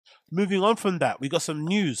Moving on from that, we got some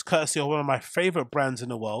news courtesy of one of my favorite brands in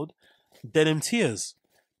the world, Denim Tears.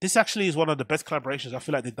 This actually is one of the best collaborations I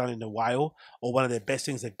feel like they've done in a while, or one of the best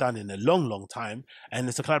things they've done in a long, long time. And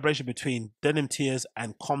it's a collaboration between Denim Tears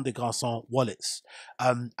and Comme des Garçons wallets.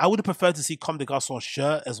 I would have preferred to see Comme des Garçons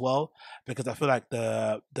shirt as well, because I feel like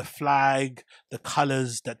the flag, the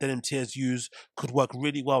colors that Denim Tears use could work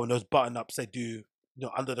really well in those button ups they do.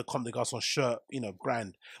 Under the Comme des Garçons shirt,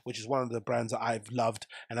 brand, which is one of the brands that I've loved,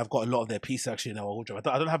 and I've got a lot of their pieces actually in our wardrobe.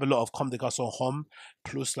 I don't have a lot of Comme des Garçons Home,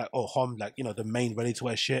 plus like Home, like the main ready to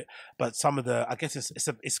wear shit. But some of the, I guess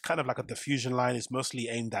it's kind of like a diffusion line. It's mostly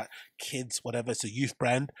aimed at kids, whatever. It's a youth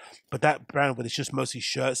brand, but that brand, where it's just mostly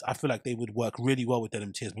shirts, I feel like they would work really well with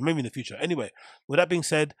Denim Tears, but maybe in the future. Anyway, with that being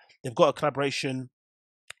said, they've got a collaboration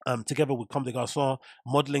together with Comme des Garçons.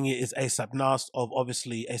 Modeling it is ASAP Nas of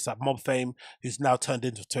obviously ASAP Mob fame, who's now turned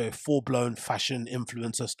into a full-blown fashion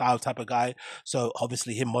influencer style type of guy. So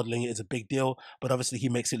obviously him modeling it is a big deal, but obviously he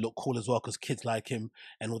makes it look cool as well because kids like him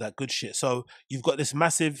and all that good shit. So you've got this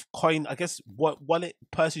massive coin, I guess, what wallet,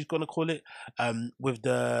 purse you're gonna call it, with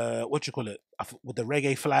the, what you call it, with the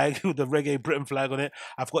reggae flag, with the reggae Britain flag on it.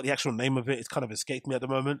 I've got the actual name of it. It's kind of escaped me at the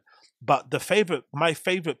moment. But my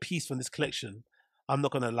favorite piece from this collection, I'm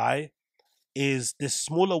not gonna lie, is this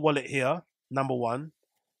smaller wallet here, number one.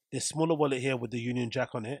 This smaller wallet here with the Union Jack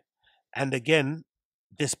on it. And again,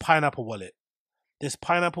 this pineapple wallet. This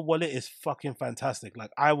pineapple wallet is fucking fantastic.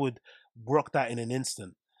 Like, I would rock that in an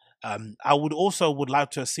instant. I would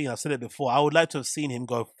like to have seen, I've said it before, I would like to have seen him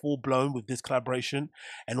go full blown with this collaboration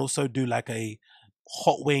and also do like a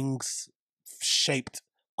Hot Wings shaped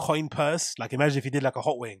coin purse. Like, imagine if he did like a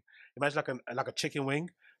hot wing. Imagine like a chicken wing,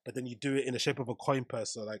 but then you do it in the shape of a coin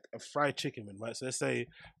purse, so like a fried chicken wing, right? So let's say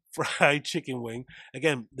fried chicken wing.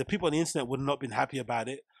 Again, the people on the internet would not have been happy about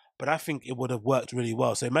it, but I think it would have worked really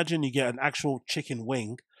well. So imagine you get an actual chicken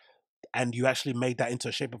wing and you actually made that into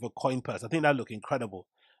a shape of a coin purse. I think that would look incredible.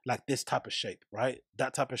 Like this type of shape, right?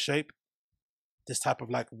 That type of shape, this type of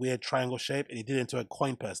like weird triangle shape, and you did it into a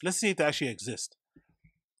coin purse. Let's see if they actually exist.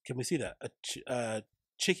 Can we see that? A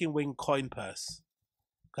chicken wing coin purse.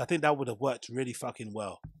 I think that would have worked really fucking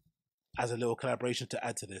well as a little collaboration to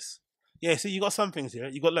add to this. Yeah, see, you got some things here.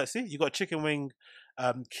 You got, let's see, you got chicken wing,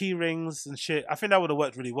 key rings and shit. I think that would have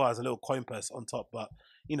worked really well as a little coin purse on top. But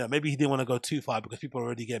maybe he didn't want to go too far because people are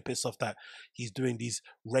already getting pissed off that he's doing these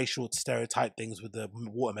racial stereotype things with the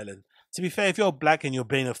watermelon. To be fair, if you're black and you're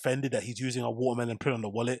being offended that he's using a watermelon print on the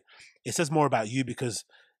wallet, it says more about you, because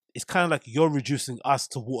it's kind of like you're reducing us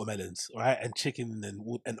to watermelons, right? And chicken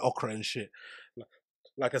and okra and shit.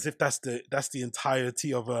 Like as if that's the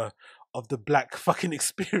entirety of the black fucking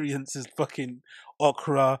experience is fucking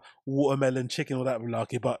okra, watermelon, chicken, all that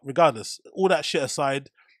malarkey. But regardless, all that shit aside,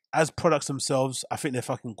 as products themselves, I think they're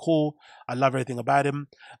fucking cool. I love everything about them.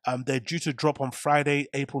 They're due to drop on Friday,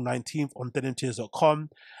 April 19th on denimtears.com.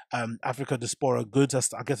 Africa Diaspora Goods,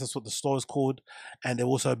 I guess that's what the store is called. And they're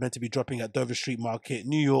also meant to be dropping at Dover Street Market,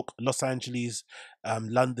 New York, Los Angeles,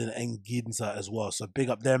 London, and Ginza as well. So big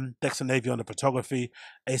up them. Dexter Navy on the photography,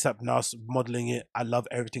 ASAP Nas modeling it. I love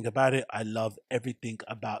everything about it. I love everything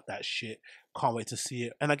about that shit. Can't wait to see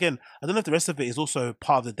it. And again, I don't know if the rest of it is also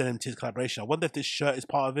part of the Denim Tears collaboration. I wonder if this shirt is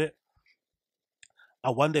part of it. I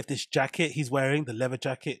wonder if this jacket he's wearing, the leather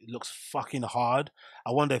jacket, looks fucking hard.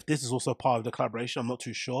 I wonder if this is also part of the collaboration. I'm not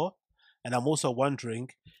too sure. And I'm also wondering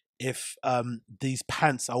if these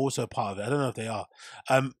pants are also part of it. I don't know if they are.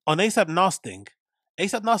 On ASAP Nas thing,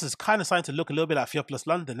 ASAP Nas is kind of starting to look a little bit like Theophilus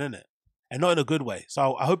London, isn't it? And not in a good way.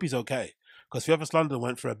 So I hope he's okay. Because Theophilus London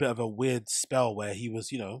went through a bit of a weird spell where he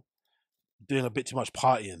was, doing a bit too much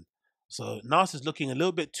partying. So Nas is looking a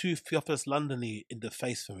little bit too Theophilus London-y in the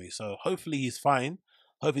face for me. So hopefully he's fine.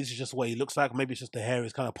 Hopefully this is just the way he looks like. Maybe it's just the hair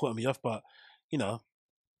is kind of putting me off. But,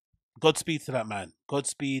 Godspeed to that man.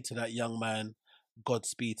 Godspeed to that young man.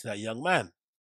 Godspeed to that young man.